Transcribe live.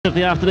Of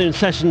the afternoon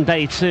session,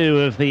 day 2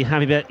 of the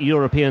HappyBet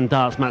European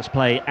Darts Match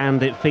Play,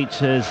 and it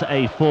features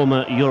a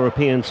former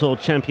European Tour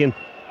champion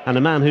and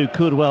a man who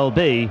could well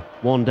be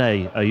one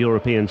day a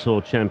European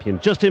Tour champion.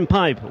 Justin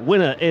Pipe,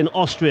 winner in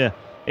Austria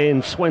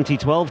in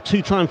 2012,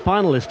 two-time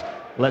finalist,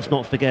 let's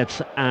not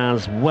forget,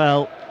 as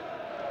well,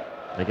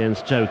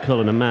 against Joe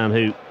Cullen, a man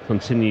who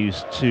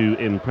continues to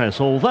impress,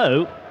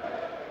 although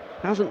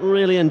hasn't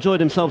really enjoyed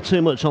himself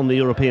too much on the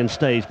European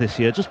stage this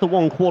year. Just the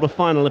one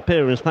quarter-final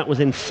appearance, that was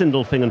in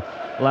Sindelfingen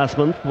last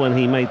month when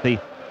he made the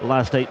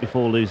last 8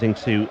 before losing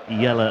to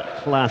Jelle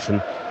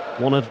Klaasen.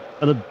 One of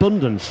an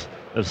abundance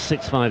of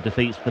 6-5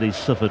 defeats that he's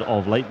suffered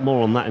of late.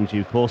 More on that in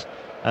due course.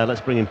 Let's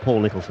bring in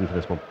Paul Nicholson for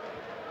this one.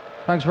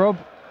 Thanks, Rob.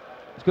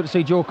 It's good to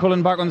see Joe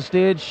Cullen back on the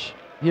stage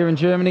here in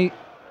Germany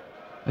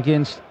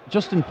against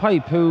Justin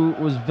Pipe, who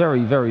was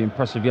very, very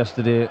impressive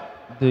yesterday.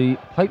 The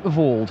Pipe of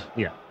old.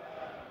 Yeah.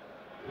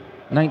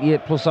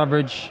 98 plus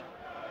average,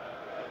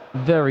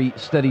 very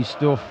steady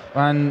stuff,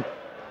 and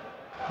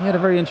he had a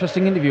very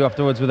interesting interview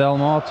afterwards with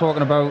Elmar,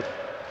 talking about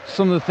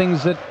some of the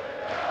things that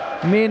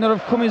may not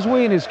have come his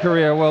way in his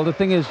career. Well, the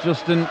thing is,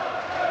 Justin,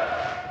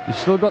 you've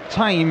still got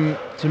time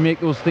to make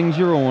those things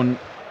your own,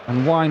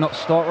 and why not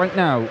start right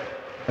now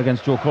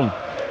against Joe Cullen?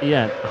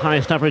 Yeah,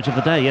 highest average of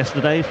the day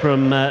yesterday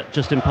from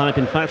Justin Pipe.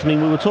 In fact, I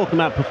mean, we were talking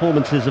about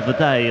performances of the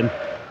day, and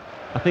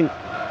I think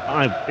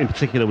I, in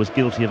particular, was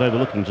guilty of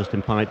overlooking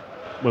Justin Pipe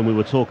when we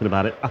were talking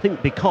about it. I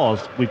think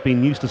because we've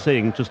been used to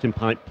seeing Justin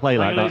Pipe play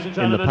like that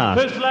in the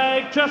past. First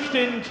leg,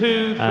 Justin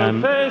to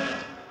throw first.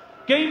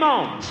 Game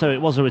on. So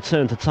it was a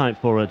return to type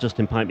for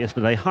Justin Pipe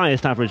yesterday.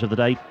 Highest average of the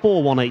day.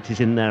 4 180s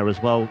in there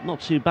as well. Not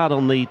too bad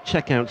on the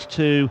checkouts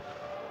too.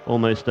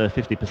 Almost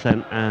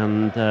 50%,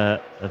 and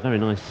a very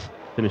nice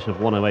finish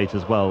of 108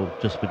 as well,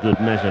 just for good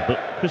measure. But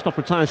Krzysztof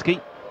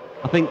Ratajski,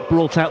 I think,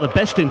 brought out the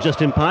best in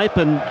Justin Pipe,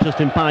 and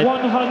Justin Pipe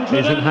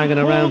isn't hanging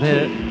around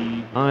here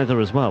either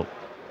as well.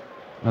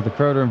 Now the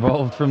crowd are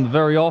involved from the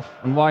very off,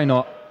 and why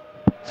not?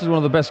 This is one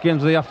of the best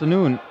games of the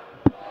afternoon.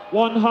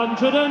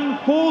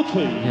 140.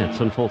 Yeah,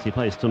 ton 40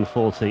 plays, ton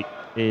 40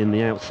 in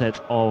the outset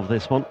of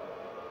this one.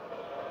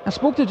 I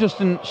spoke to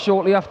Justin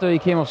shortly after he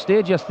came off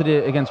stage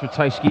yesterday against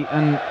Ratajski,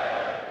 and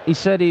he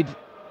said he'd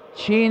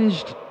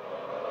changed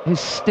his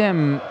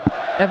stem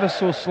ever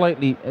so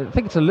slightly. I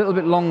think it's a little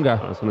bit longer.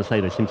 I was going to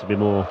say they seem to be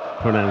more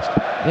pronounced.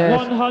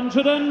 Yes.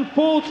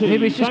 140.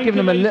 Maybe it's just giving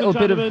them a little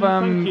bit of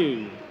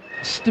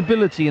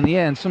stability in the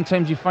air, and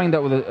sometimes you find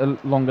that with a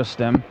longer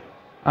stem,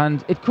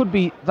 and it could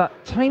be that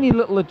tiny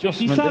little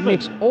adjustment that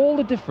makes all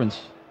the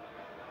difference.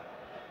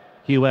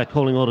 Hugh Ware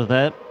calling order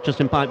there.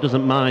 Justin Pipe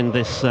doesn't mind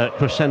this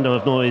crescendo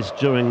of noise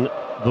during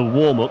the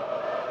warm-up,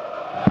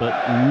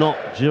 but not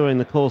during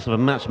the course of a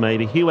match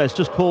maybe. Hugh Ware's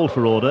just called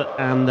for order,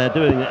 and they're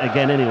doing it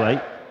again anyway.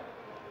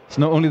 It's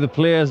not only the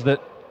players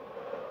that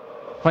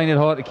find it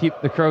hard to keep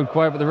the crowd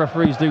quiet, but the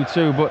referees do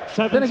too. But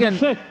 76. Then again,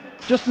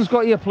 Justin's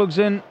got earplugs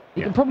in.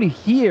 You can probably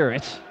hear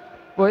it,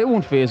 but it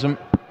won't faze him.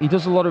 He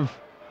does a lot of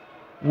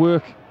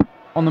work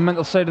on the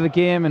mental side of the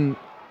game, and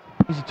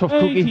he's a tough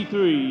cookie.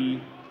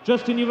 83.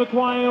 Justin, you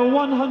require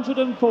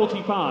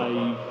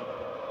 145.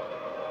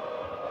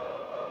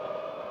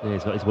 Yeah,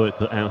 he's got his work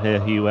cut out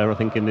here, Hugh Ware, I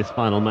think, in this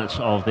final match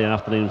of the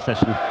afternoon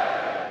session.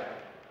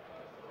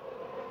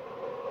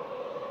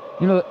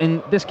 You know,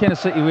 in this kind of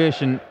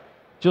situation,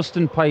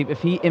 Justin Pipe,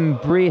 if he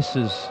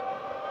embraces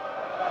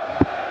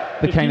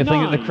the kind of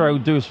thing that the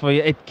crowd does for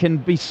you, it can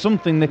be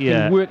something that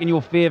can work in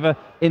your favour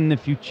in the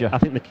future. I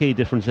think the key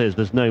difference is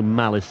there's no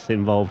malice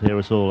involved here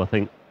at all. I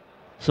think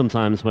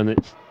sometimes when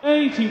it's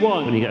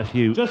 81, when you get a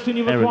few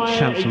errant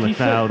shouts from the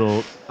crowd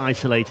or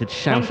isolated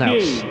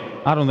shout-outs,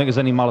 I don't think there's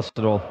any malice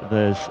at all.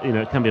 There's, you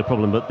know, it can be a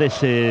problem, but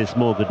this is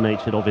more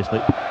good-natured,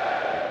 obviously.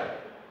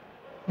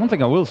 One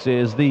thing I will say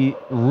is the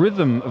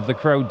rhythm of the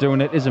crowd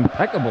doing it is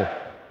impeccable,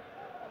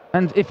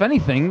 and if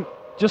anything,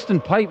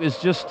 Justin Pipe is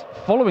just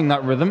following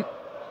that rhythm.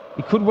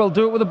 He could well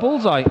do it with a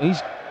bullseye.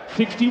 He's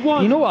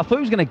 61. You know what? I thought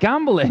he was going to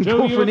gamble it and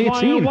go for an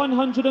 18.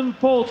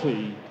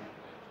 140.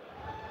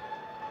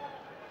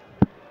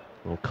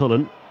 Well,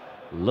 Cullen,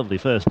 lovely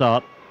first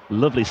dart,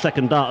 lovely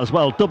second dart as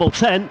well. Double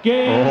 10.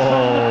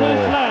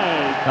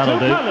 That'll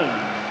do.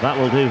 That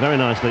will do very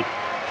nicely.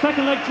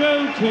 Second leg,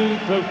 Joe to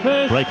throw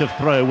first. Break of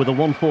throw with a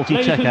 140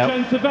 Ladies checkout.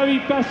 And gents, the very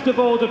best of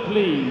order,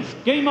 please.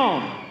 Game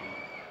on.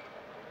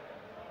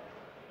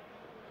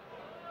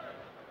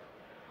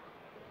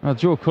 Well,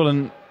 Joe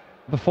Cullen,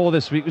 before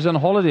this week, was on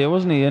holiday,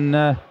 wasn't he, in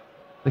the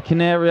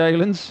Canary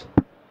Islands?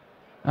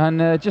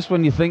 And just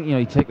when you think, you know,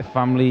 you take the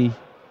family,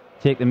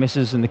 take the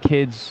missus and the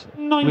kids,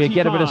 we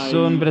get a bit of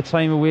sun, bit of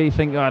time away, you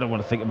think, oh, I don't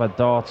want to think about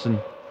darts, and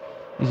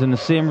he's in the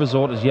same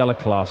resort as Jelle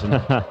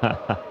Klaasen.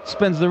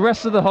 Spends the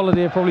rest of the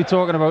holiday probably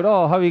talking about,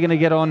 oh, how are you going to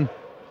get on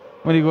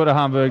when you go to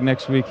Hamburg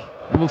next week?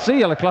 And we'll see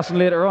Jelle Klaasen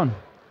later on.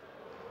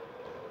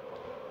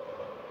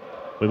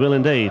 We will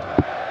indeed.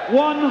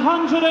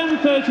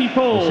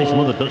 134. We'll see some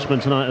other Dutchmen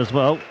tonight as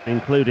well,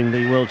 including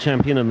the world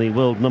champion and the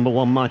world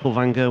 #1 Michael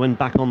van Gerwen,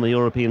 back on the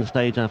European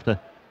stage after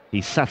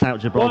he sat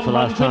out Gibraltar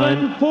last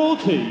time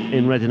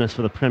in readiness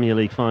for the Premier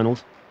League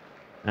finals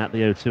at the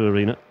O2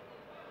 Arena.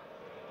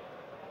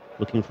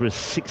 looking for his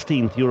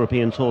 16th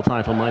European Tour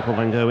title, Michael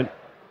van Gerwen.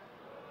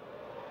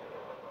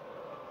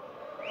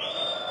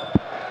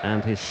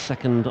 And his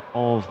second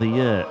of the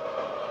year.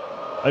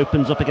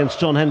 Opens up against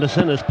John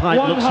Henderson as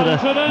Pipe looks at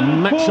a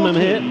maximum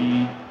here.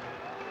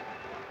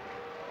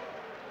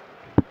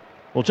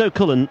 Well, Joe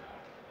Cullen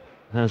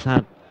has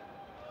had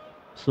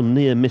some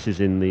near misses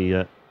in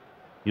the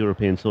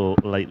European Tour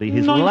lately.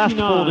 His last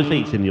 4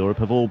 defeats in Europe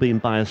have all been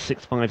by a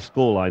 6-5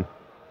 scoreline.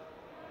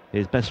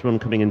 His best run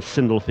coming in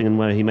Sindelfingen,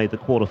 where he made the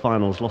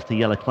quarterfinals, lost to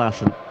Jelle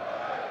Klaasen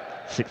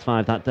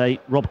 6-5 that day.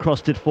 Rob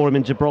Cross did for him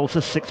in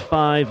Gibraltar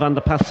 6-5, Van der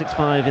Paas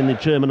 6-5 in the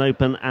German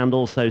Open, and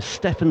also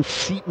Stefan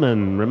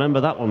Siepman, remember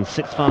that one,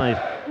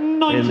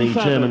 6-5 in the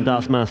German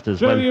Darts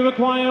Masters, when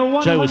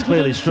Joe was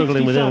clearly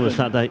struggling with illness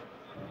that day.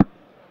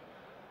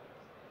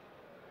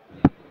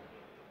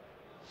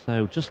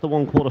 So just the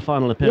one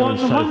quarter-final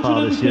appearance so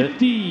far this year.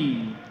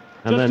 And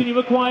Justin, you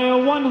require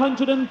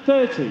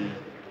 130.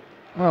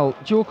 Well,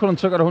 Joe Cullen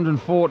took out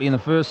 140 in the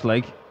first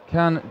leg.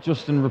 Can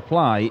Justin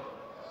reply?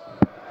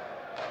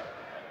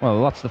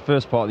 Well, that's the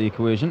first part of the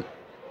equation.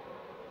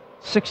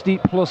 60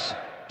 plus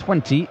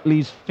 20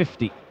 leaves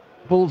 50.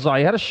 Bullseye.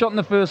 He had a shot in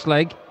the first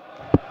leg.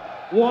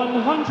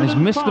 105. He's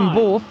missed them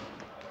both.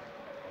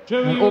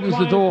 And opens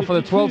the door for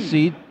the 12th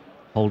seed.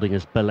 Holding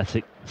his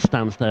balletic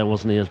stance there,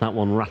 wasn't he, as that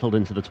one rattled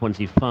into the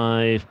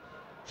 25.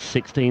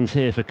 16s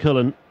here for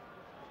Cullen.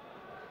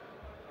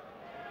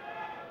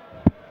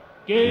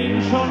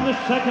 Game on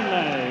the second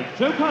leg.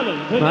 Joe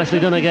Cullen. Nicely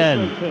done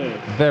again.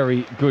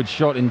 Very good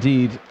shot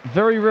indeed.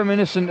 Very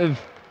reminiscent of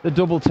the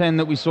double 10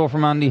 that we saw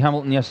from Andy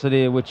Hamilton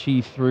yesterday, which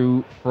he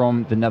threw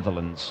from the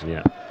Netherlands.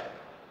 Yeah.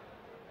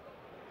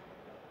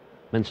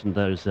 Mentioned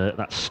those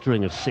that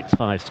string of 6-5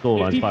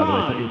 scorelines, by the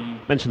way. But you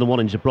mentioned the one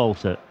in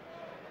Gibraltar.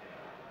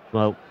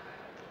 Well,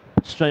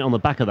 straight on the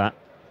back of that,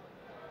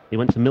 he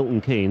went to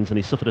Milton Keynes and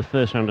he suffered a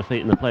first-round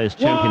defeat in the Players'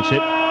 Championship.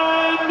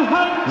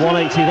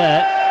 180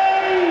 there.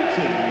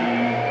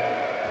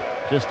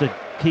 Just to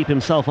keep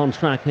himself on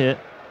track here.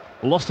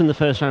 Lost in the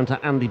first round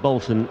to Andy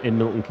Bolton in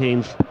Milton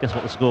Keynes. Guess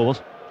what the score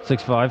was?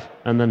 6-5.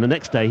 And then the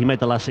next day, he made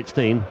the last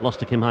 16, lost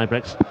to Kim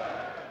Huybrechts.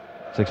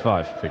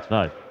 6-5.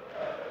 6-5.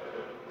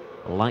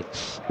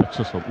 Likes a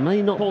tussle.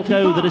 May not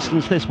go the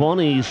distance this one.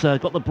 He's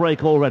got the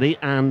break already,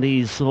 and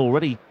he's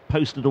already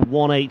posted a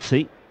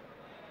 180.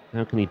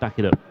 How can he back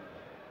it up?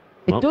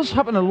 It does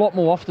happen a lot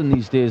more often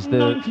these days,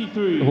 the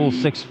whole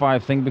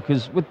 6-5 thing,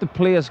 because with the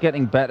players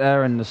getting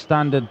better and the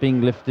standard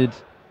being lifted,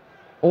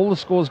 all the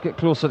scores get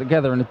closer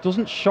together, and it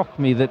doesn't shock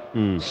me that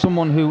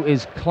someone who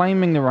is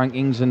climbing the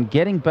rankings and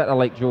getting better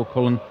like Joe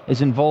Cullen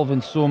is involved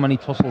in so many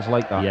tussles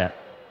like that. Yeah.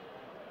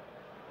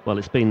 Well,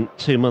 it's been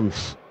 2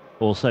 months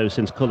or so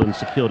since Cullen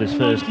secured his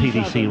first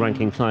PDC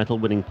ranking title,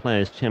 winning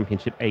Players'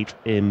 Championship 8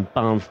 in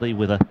Barnsley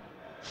with a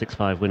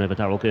 6-5 win over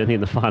Darrell Gurney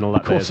in the final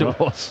that day. Of course it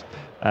was.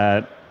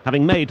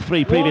 Having made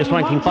 3 previous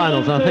ranking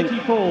finals, and I think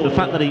the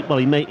fact that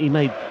he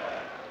made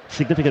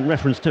significant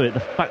reference to it, the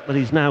fact that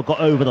he's now got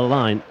over the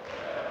line,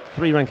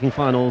 3 ranking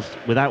finals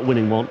without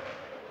winning one,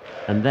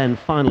 and then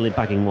finally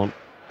bagging one.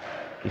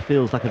 He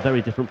feels like a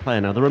very different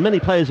player now. There are many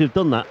players who've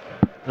done that,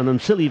 and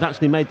until you've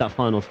actually made that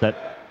final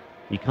step,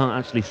 you can't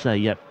actually say,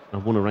 yep,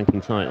 I've won a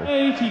ranking title.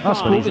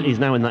 But he's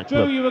now in that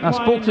club. I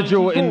spoke to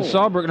Joe in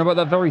Saarbrücken about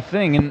that very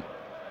thing, and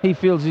he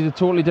feels he's a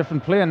totally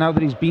different player now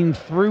that he's been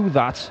through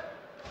that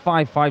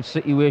 5-5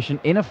 situation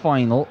in a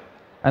final,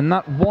 and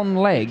that one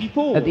leg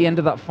at the end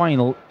of that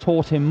final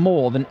taught him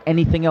more than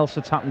anything else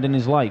that's happened in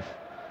his life.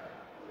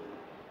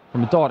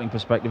 From a darting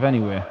perspective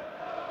anyway.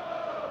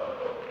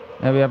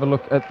 Now we have a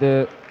look at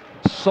the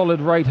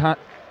solid right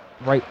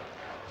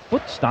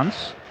foot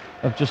stance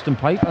of Justin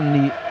Pipe, and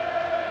the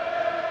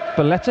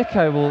balletic,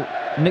 I will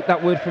nick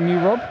that word from you,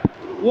 Rob.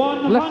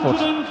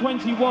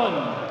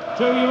 121.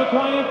 Joe, you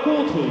require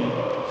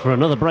 40. For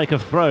another break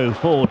of throw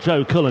for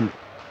Joe Cullen.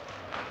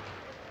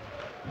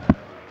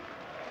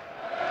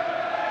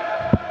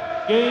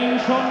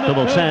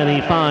 Double 10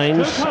 he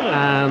finds,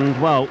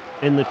 and well,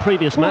 in the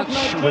previous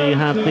match we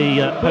had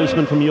the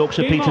postman from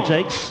Yorkshire, Peter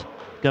Jakes,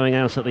 going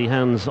out at the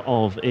hands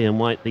of Ian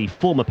White. The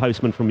former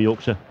postman from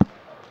Yorkshire,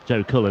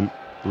 Joe Cullen,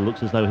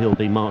 looks as though he'll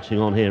be marching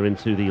on here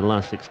into the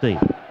last 16.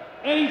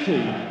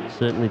 80.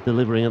 Certainly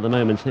delivering at the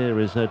moment here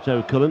is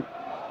Joe Cullen.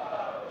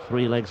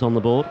 3 legs on the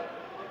board.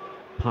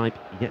 Pipe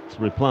yet to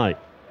reply.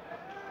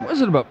 What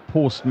is it about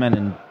postmen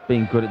and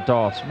being good at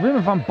darts?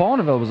 Raymond van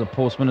Barneveld was a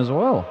postman as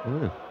well.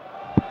 Yeah.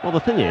 Well, the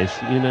thing is,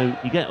 you know,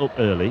 you get up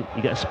early,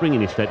 you get a spring in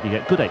your step, you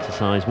get good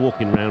exercise,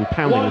 walking around,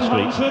 pounding the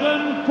streets.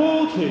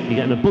 140. You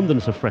get an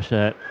abundance of fresh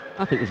air.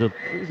 I think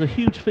there's a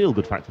huge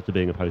feel-good factor to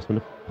being a postman,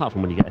 apart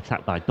from when you get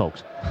attacked by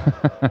dogs.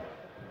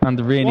 And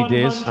the rainy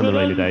days. And the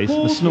rainy days.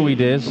 The snowy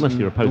days. Unless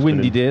you're a postman. The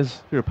windy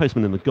days. If you're a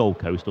postman in the Gold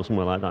Coast or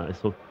somewhere like that,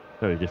 it's a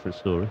very different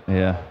story.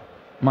 Yeah.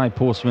 My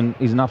postman,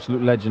 he's an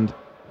absolute legend.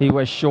 He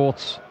wears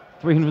shorts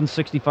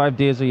 365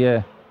 days a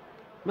year.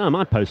 No,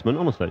 my postman,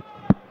 honestly,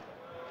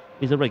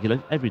 he's a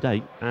regular every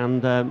day,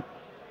 and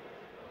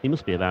he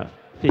must be about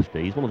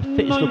 50. He's one of the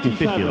fittest looking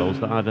 50-year-olds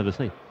that I've ever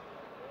seen.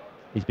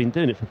 He's been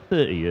doing it for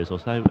 30 years or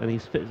so, and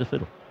he's fit as a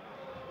fiddle.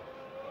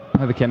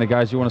 They're the kind of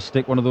guys you want to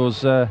stick one of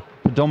those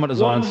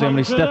pedometers on and see how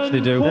many steps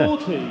they do.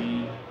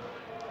 Yeah.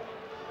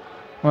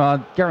 Well, I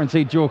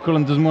guarantee Joe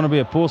Cullen doesn't want to be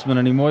a postman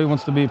anymore. He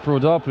wants to be a pro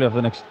dart player for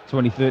the next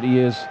 20, 30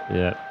 years.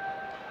 Yeah.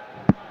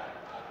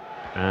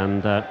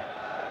 And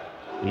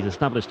he's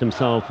established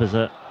himself as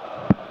a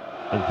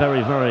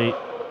very, very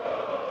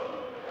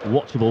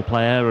watchable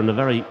player and a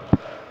very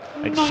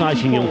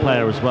exciting young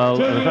player as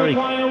well, and a very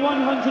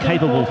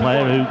capable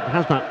player who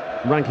has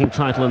that ranking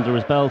title under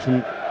his belt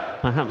and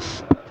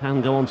perhaps can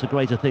go on to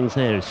greater things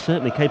here. He's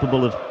certainly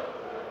capable of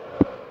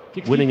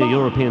winning a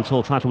European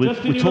Tour title.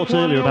 We talked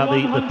earlier about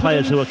the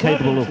players who are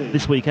capable of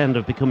this weekend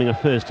of becoming a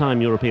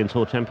first-time European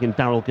Tour champion.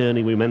 Daryl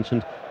Gurney we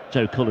mentioned.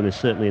 Joe Cullen is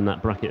certainly in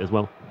that bracket as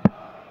well.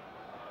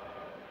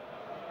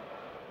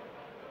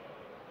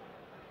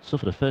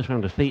 Suffered a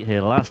first-round defeat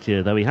here last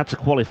year, though. He had to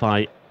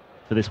qualify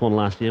for this one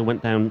last year.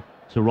 Went down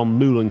to Ron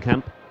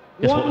Meulenkamp.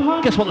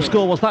 Guess what the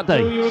score was that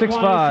day?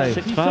 6-5.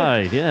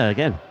 6-5, yeah,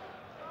 again.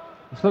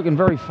 It's looking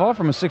very far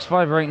from a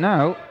 6-5 right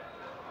now.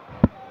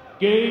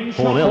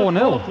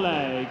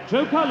 4-0.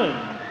 Joe Cullen.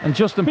 And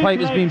Justin Pipe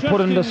has been put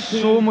under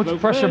so much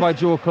pressure by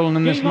Joe Cullen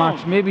in this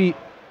match. Maybe,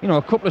 you know,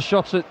 a couple of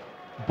shots at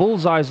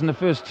bullseyes in the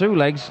first two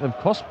legs have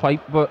cost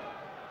Pipe, but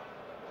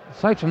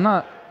aside from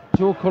that,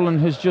 Joe Cullen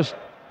has just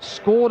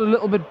scored a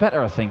little bit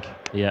better, I think.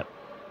 Yeah.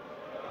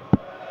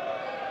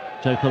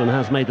 Joe Cullen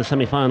has made the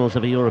semi-finals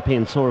of a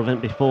European Tour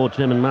event before.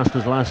 German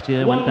Masters last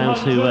year. Went down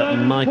to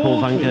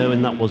Michael Van Gogh,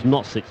 and that was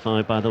not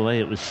 6-5, by the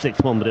way. It was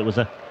 6-1, but it was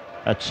a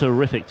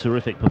terrific,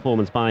 terrific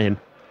performance by him.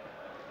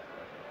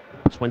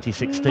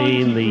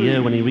 2016, the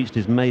year when he reached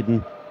his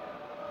maiden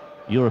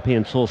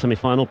European Tour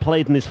semi-final.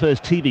 Played in his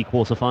first TV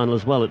quarter-final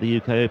as well at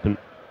the UK Open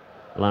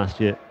last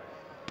year.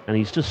 And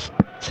he's just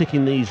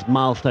ticking these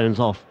milestones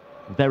off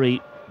very,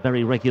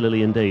 very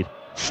regularly indeed.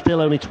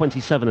 Still only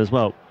 27 as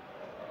well.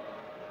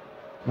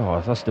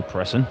 Oh, that's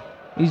depressing.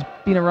 He's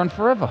been around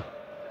forever.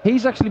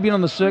 He's actually been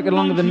on the circuit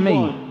longer than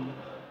me.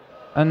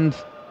 And,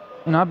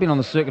 you know, I've been on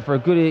the circuit for a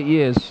good 8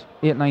 years,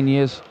 8, 9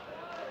 years.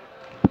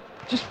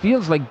 It just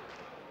feels like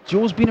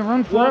Joe's been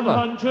around forever.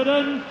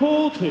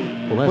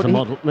 140.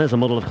 Well, there's a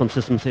model of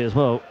consistency as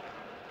well.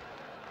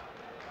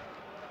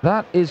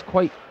 That is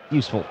quite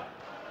useful.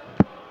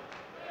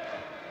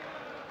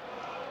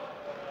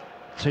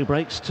 2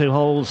 breaks, 2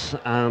 holes,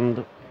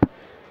 and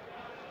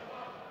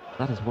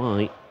that is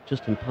why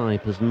Justin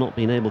Pipe has not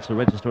been able to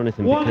register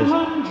anything, because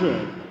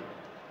 100.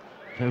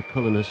 Joe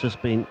Cullen has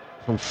just been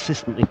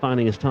consistently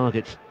finding his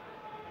targets.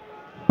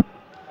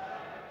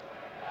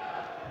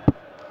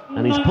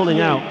 And he's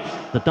pulling out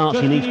the darts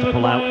he needs to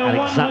pull out at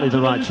exactly the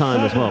right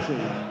time as well.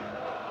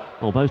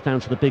 Well, both down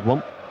to the big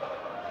one.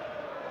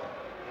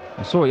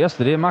 I saw it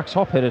yesterday, Max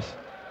Hopp hit it,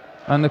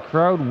 and the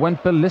crowd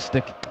went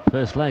ballistic.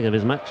 First leg of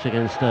his match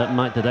against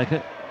Mike de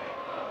Decker.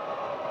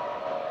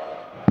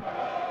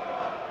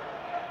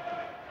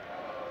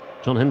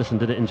 John Henderson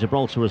did it in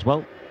Gibraltar as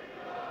well.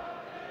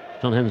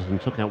 John Henderson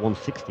took out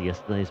 160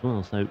 yesterday as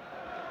well, so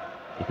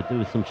he could do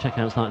with some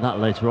checkouts like that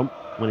later on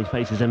when he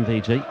faces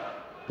MVG.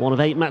 One of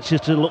 8 matches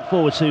to look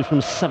forward to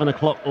from 7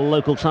 o'clock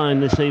local time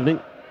this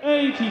evening.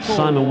 84.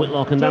 Simon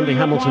Whitlock and Andy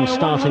Hamilton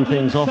starting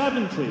things off.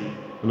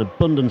 An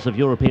abundance of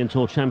European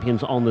Tour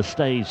champions on the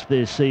stage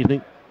this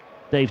evening.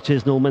 Dave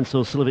Chisnall,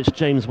 Mensur, Suljovic,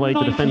 James Wade,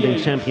 the defending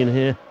champion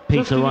here,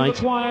 Peter Wright,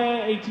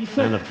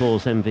 and of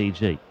course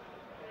MVG.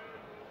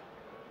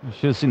 I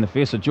should have seen the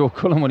face of Joe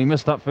Cullen when he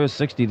missed that first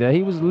 60 there.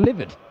 He was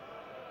livid.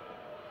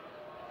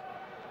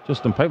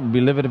 Justin Pipe would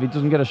be livid if he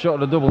doesn't get a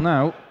shot at a double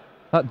now.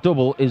 That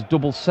double is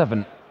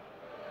 7-7.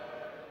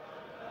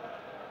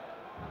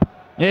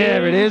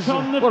 There it is.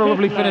 What a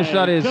lovely finish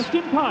that is.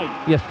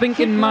 Your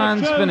thinking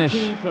man's finish.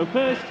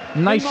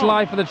 Nice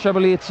lie for the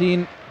treble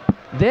 18.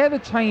 They're the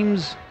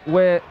times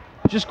where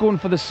just going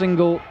for the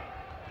single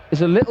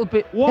is a little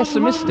bit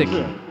pessimistic.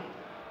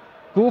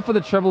 Go for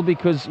the treble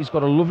because he's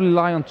got a lovely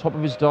lie on top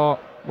of his dart.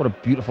 What a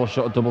beautiful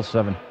shot at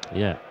 7-7.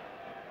 Yeah.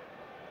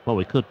 Well,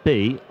 we could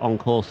be on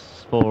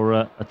course for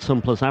a ton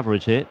plus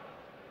average here.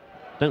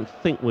 Don't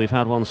think we've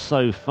had one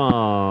so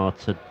far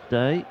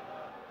today.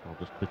 I'll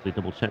just quickly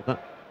double check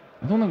that.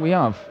 I don't think we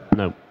have.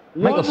 No.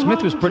 Michael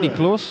Smith was pretty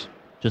close.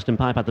 Justin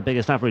Pipe had the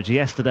biggest average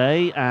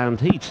yesterday, and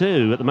he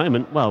too, at the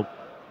moment, well,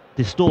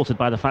 distorted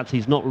by the fact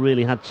he's not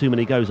really had too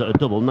many goes at a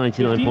double,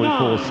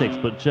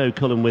 99.46, but Joe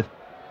Cullen with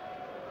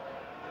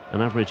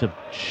an average of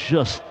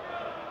just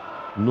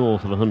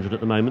north of 100 at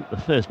the moment. The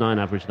first 9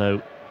 average,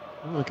 though,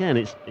 well, again,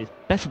 it's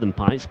better than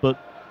Pipe's, but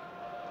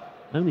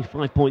only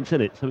 5 points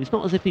in it, so it's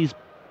not as if he's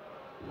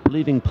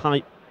leaving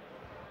Pipe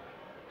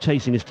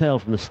chasing his tail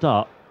from the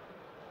start.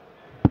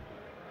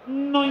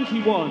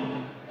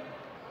 91.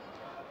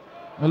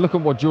 Now look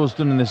at what Joe's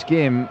done in this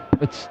game.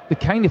 It's the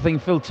kind of thing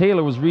Phil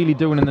Taylor was really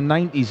doing in the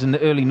 90s and the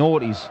early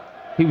noughties.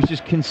 He was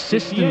just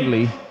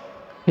consistently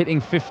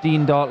hitting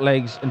 15 dart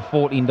legs and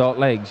 14 dart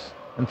legs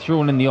and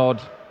throwing in the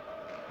odd,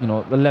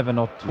 11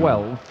 or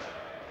 12.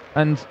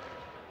 And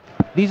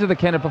these are the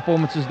kind of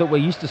performances that we're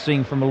used to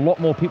seeing from a lot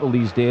more people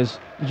these days.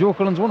 Joe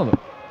Cullen's one of them.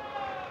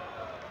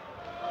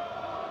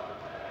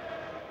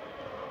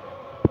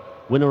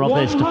 winner of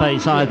this to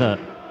face 100. either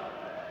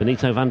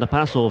Benito van der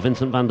Pas or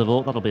Vincent van der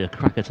Voort. That'll be a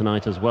cracker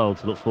tonight as well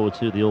to look forward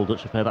to, the All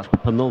Dutch affair. That's the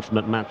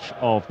penultimate match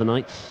of the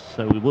night,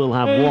 so we will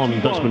have one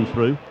Dutchman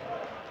through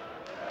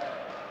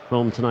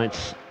from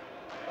tonight's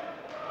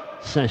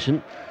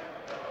session.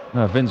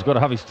 No, Vin's got to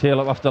have his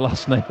tail up after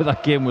last night with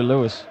that game with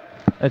Lewis.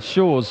 It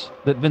shows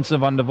that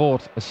Vincent van der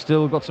Voort has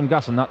still got some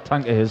gas in that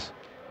tank of his.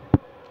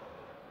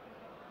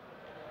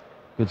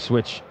 Good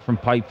switch from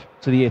pipe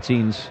to the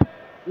 18s.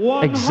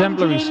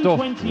 Exemplary stuff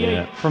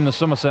from the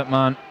Somerset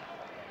man.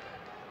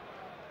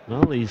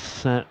 Well,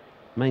 he's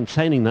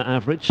maintaining that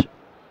average.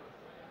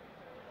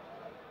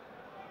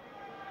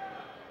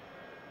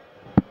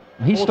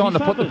 He's starting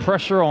to put the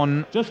pressure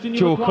on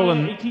Joe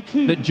Cullen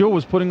that Joe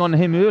was putting on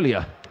him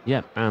earlier.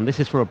 Yeah, and this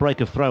is for a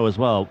break of throw as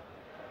well.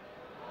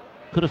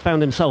 Could have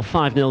found himself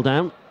 5-0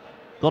 down,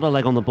 got a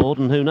leg on the board,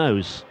 and who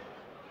knows?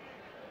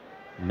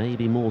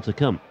 Maybe more to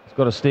come. He's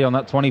got to stay on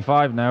that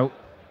 25 now.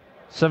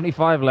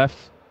 75 left.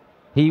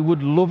 He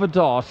would love a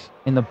dart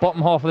in the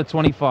bottom half of the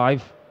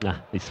 25. Nah,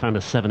 he's found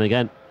a 7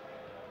 again.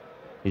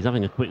 He's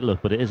having a quick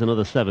look, but it is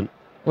another 7.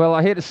 Well,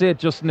 I hate to say it,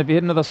 Justin, if you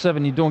hit another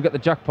 7, you don't get the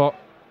jackpot.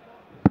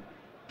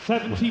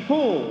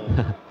 74.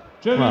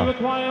 Gerwen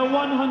require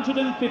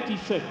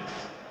 156.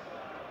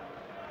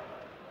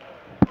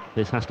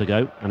 This has to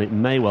go, and it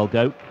may well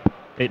go.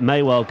 It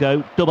may well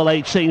go. Double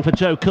 18 for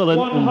Joe Cullen.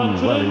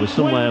 Well, he was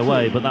some way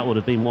away, but that would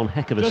have been one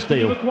heck of a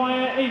steal.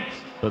 Require 8.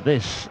 But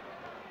this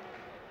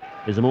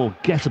is a more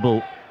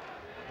gettable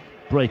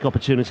break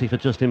opportunity for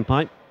Justin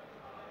Pipe.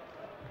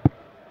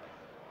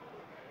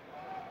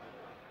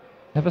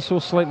 Ever so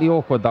slightly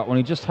awkward, that one.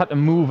 He just had to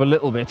move a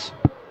little bit.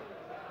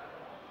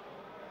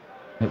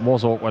 It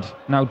was awkward.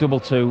 Now double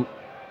 2.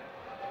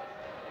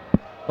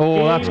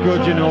 Oh, that's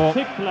good, you know.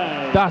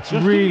 That's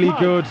really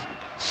good.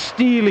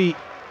 Steely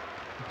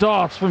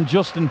darts from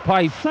Justin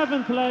Pipe.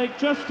 7th leg,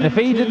 Justin. If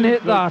he didn't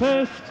hit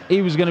that,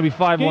 he was going to be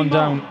 5-1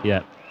 down.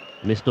 Yeah,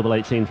 missed double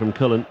 18 from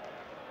Cullen.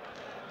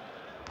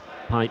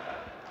 Pipe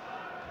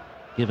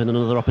given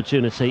another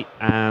opportunity,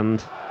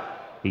 and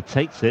he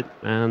takes it,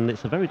 and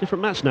it's a very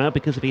different match now,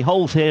 because if he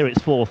holds here, it's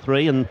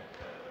 4-3, and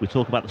we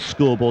talk about the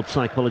scoreboard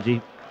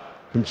psychology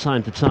from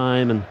time to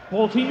time, and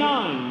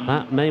 49.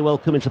 That may well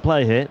come into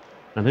play here,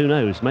 and who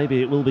knows,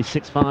 maybe it will be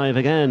 6-5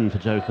 again for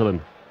Joe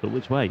Cullen, but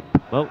which way?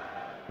 Well,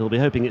 he'll be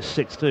hoping it's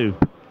 6-2.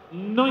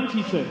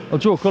 96. Well,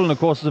 Joe Cullen, of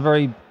course, is a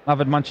very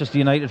avid Manchester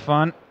United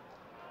fan,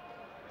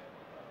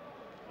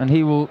 and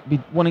he will be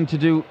wanting to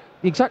do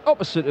the exact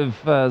opposite of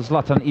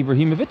Zlatan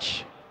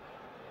Ibrahimovic.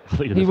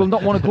 He will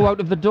not want to go out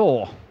of the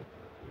door.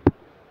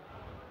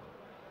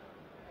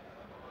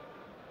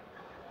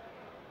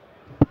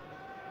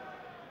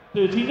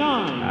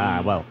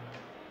 $39. Well.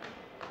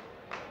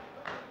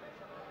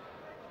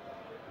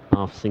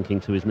 Half sinking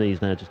to his knees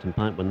there, Justin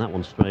Pipe, when that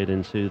one strayed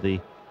into the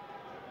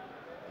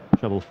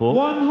treble 4.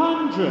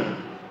 100.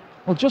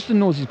 Well, Justin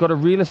knows he's got a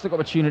realistic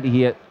opportunity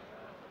here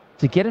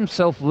to get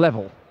himself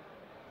level.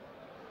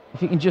 If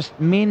he can just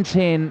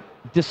maintain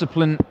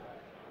discipline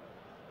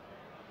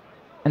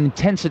and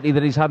intensity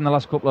that he's had in the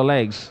last couple of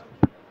legs.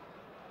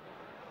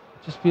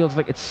 It just feels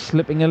like it's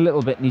slipping a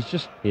little bit, and he's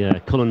just... Yeah,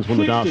 Cullen's won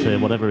the darts here,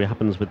 whatever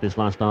happens with this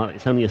last dart.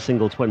 It's only a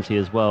single 20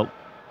 as well.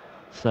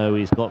 So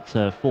he's got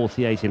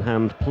 48 in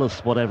hand,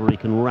 plus whatever he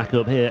can rack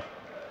up here.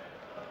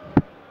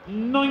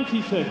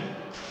 96.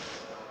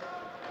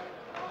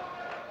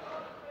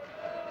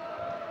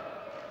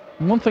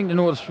 One thing to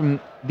notice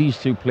from these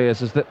two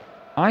players is that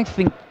I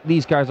think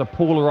these guys are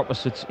polar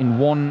opposites in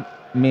one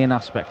main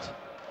aspect.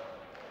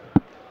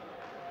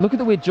 Look at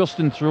the way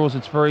Justin throws.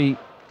 It's very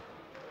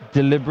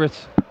deliberate,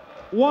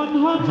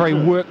 100. very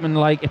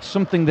workmanlike. It's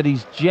something that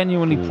he's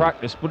genuinely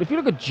practiced. But if you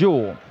look at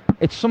Joe,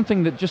 it's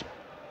something that just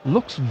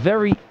looks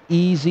very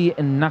easy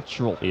and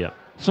natural. Yeah.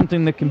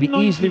 Something that can be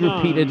easily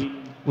repeated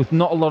with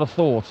not a lot of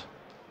thought.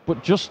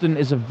 But Justin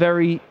is a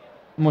very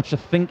much a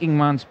thinking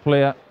man's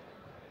player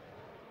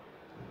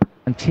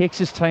and takes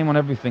his time on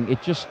everything.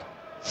 It just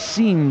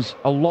seems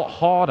a lot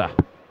harder.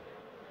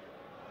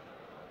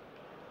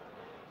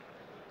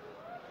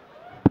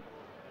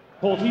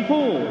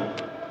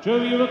 $44. Joe,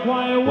 you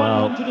require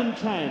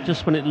 110.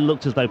 Just when it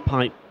looked as though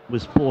Pipe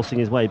was forcing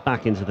his way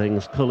back into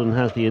things, Cullen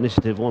has the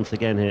initiative once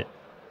again here.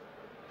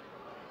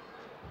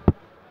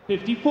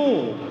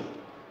 54.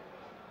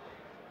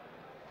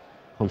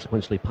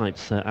 Consequently,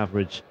 Pipe's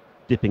average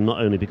dipping not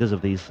only because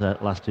of these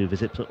last two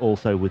visits, but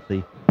also with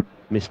the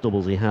missed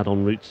doubles he had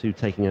en route to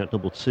taking out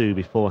double 2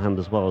 beforehand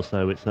as well.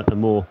 So it's a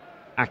more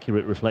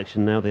accurate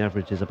reflection now. The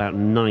average is about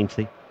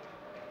 90.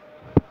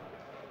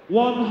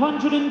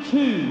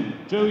 102.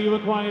 Joe, you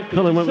require 56.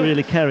 Cullen weren't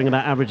really caring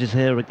about averages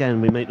here. Again,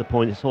 we make the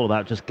point, it's all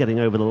about just getting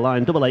over the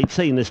line. Double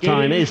 18 this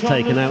time is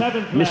taken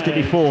out. Missed it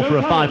before for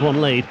a 5-1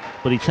 lead,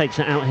 but he takes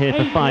it out here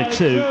for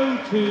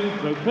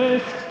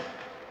 5-2.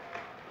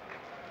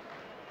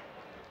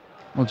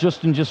 Well,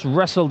 Justin just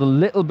wrestled a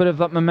little bit of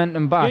that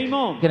momentum back,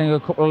 getting a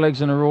couple of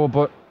legs in a row,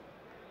 but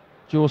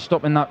Joe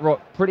stopping that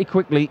rot pretty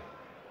quickly.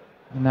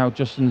 And now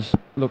Justin's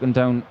looking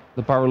down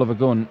the barrel of a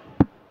gun.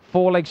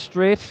 4 legs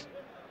straight.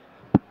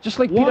 just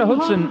like Peter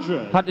 100.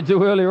 Hudson had to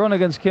do earlier on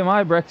against Kim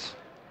Ibrecht.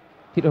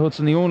 Peter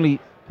Hudson, the only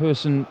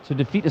person to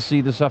defeat a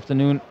seed this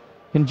afternoon.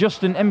 Can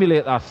Justin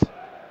emulate that?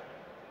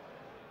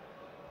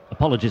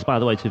 Apologies, by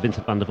the way, to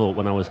Vincent van der Voort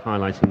when I was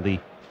highlighting the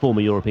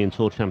former European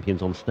Tour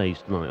champions on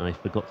stage tonight. I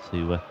forgot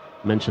to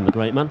mention the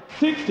great man.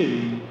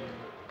 60.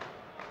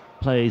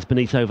 Plays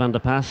Benito van der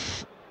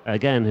Pas,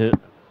 again, who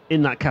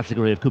in that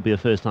category of could be a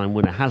first-time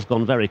winner, has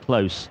gone very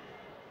close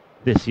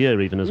this year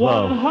even as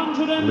well,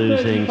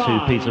 losing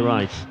to Peter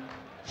Wright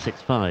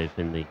 6-5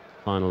 in the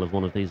final of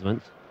one of these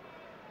events.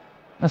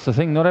 That's the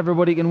thing, not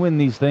everybody can win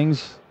these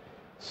things.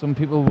 Some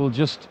people will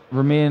just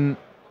remain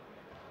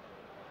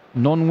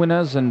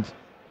non-winners and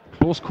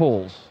close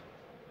calls.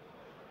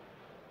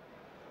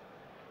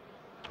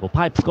 Well,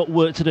 Pipe's got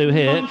work to do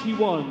here.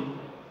 91.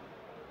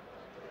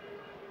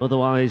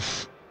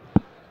 Otherwise,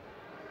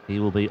 he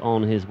will be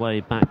on his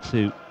way back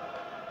to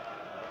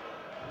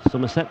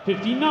Somerset.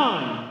 59.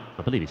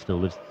 I believe he still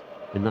lives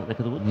in that neck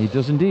of the woods. He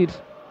does indeed.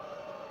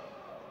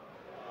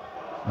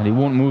 And he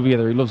won't move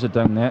either, he loves it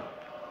down there.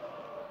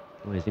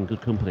 Well, he's in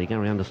good company.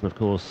 Gary Anderson, of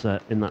course,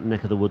 in that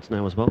neck of the woods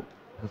now as well.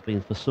 Has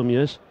been for some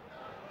years.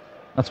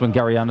 That's when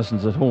Gary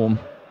Anderson's at home.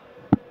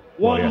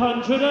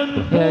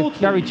 140. Yeah,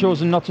 Gary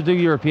chosen not to do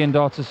European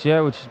darts this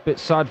year, which is a bit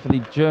sad for the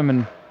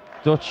German,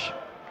 Dutch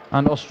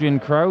and Austrian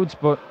crowds,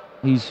 but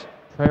he's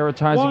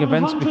prioritising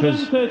events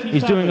because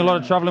he's doing a lot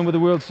of travelling with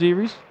the World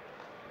Series.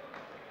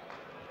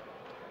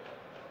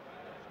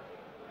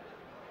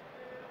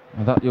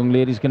 And that young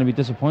lady's going to be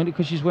disappointed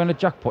because she's wearing a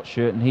jackpot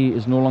shirt and he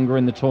is no longer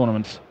in the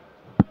tournament.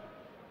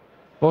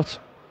 But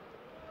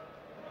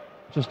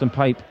Justin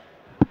Pipe,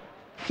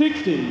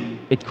 60.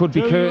 it could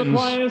be curtains.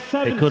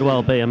 It could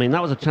well be. I mean,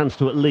 that was a chance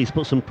to at least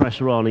put some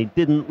pressure on. He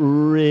didn't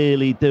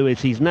really do it.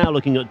 He's now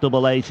looking at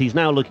double 8. He's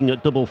now looking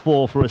at double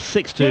 4 for a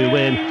 6-2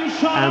 win.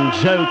 And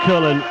Joe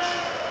Cullen,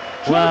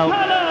 well,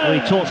 we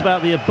talked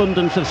about the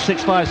abundance of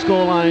 6-5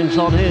 scorelines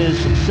on his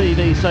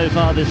CV so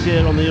far this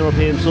year on the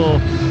European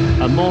Tour.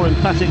 A more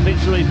emphatic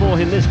victory for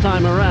him this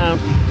time around.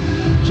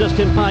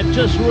 Justin Pipe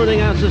just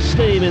running out of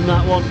steam in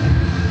that one.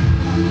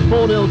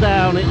 4-0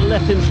 down, it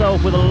left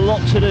himself with a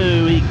lot to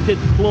do. He did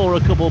claw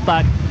a couple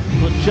back,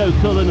 but Joe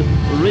Cullen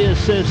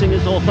reasserting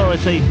his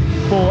authority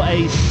for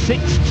a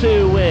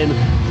 6-2 win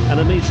and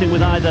a meeting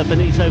with either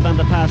Benito van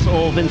der Pas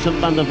or Vincent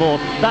van der Voort.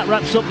 That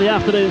wraps up the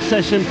afternoon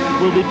session.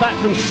 We'll be back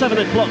from 7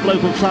 o'clock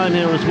local time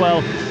here as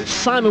well.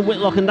 Simon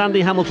Whitlock and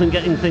Andy Hamilton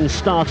getting things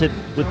started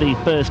with the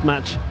first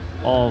match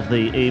of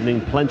the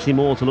evening. Plenty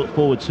more to look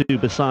forward to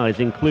besides,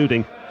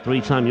 including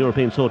three-time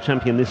European Tour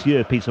champion this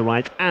year, Peter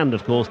Wright, and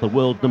of course the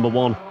world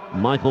 #1,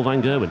 Michael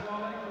van Gerwen.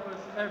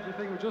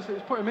 Everything was it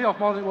was putting me off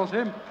more than it was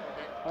him,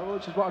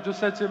 which is what I just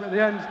said to him at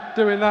the end.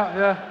 Doing that,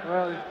 yeah.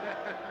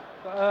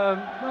 Well,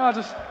 no, I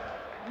just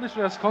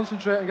literally had to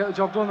concentrate and get the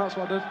job done. That's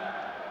what I did.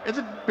 Is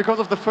it because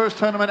of the first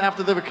tournament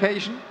after the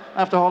vacation,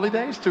 after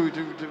holidays, to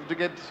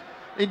get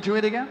into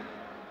it again?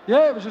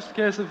 Yeah, it was just a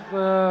case of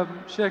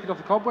shaking off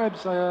the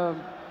cobwebs. I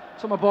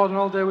took my board on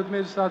holiday with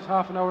me, just had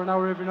half an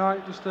hour every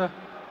night, just to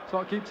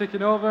sort of keep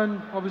ticking over,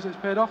 and obviously it's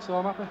paid off, so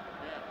I'm happy.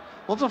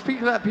 Lots of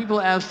people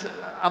asked,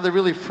 are there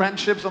really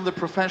friendships on the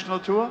professional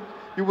tour?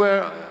 You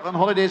were on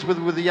holidays with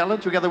Jelle,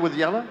 together with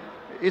Jelle.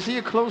 Is he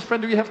a close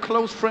friend? Do you have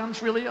close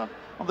friends really on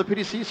the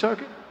PDC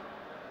circuit?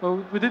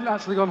 Well, we didn't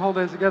actually go on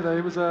holidays together.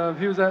 He was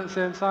there at the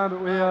same time, but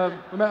we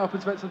met up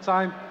and spent some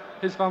time,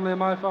 his family and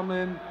my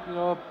family, and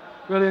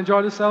really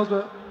enjoyed ourselves.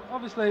 But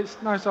obviously it's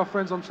nice to have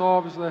friends on tour.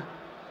 Obviously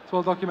it's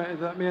well documented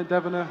that me and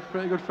Devon are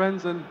pretty good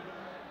friends, and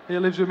he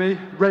lives with me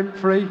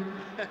rent-free.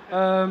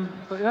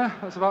 But yeah,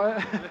 that's about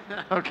it.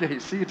 Okay,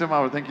 see you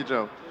tomorrow. Thank you,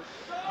 Joe.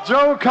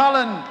 Joe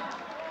Cullen.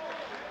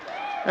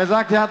 Er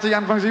sagt, er hat sich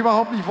anfangs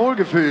überhaupt nicht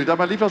wohlgefühlt,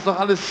 aber lief das doch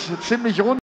alles ziemlich rund.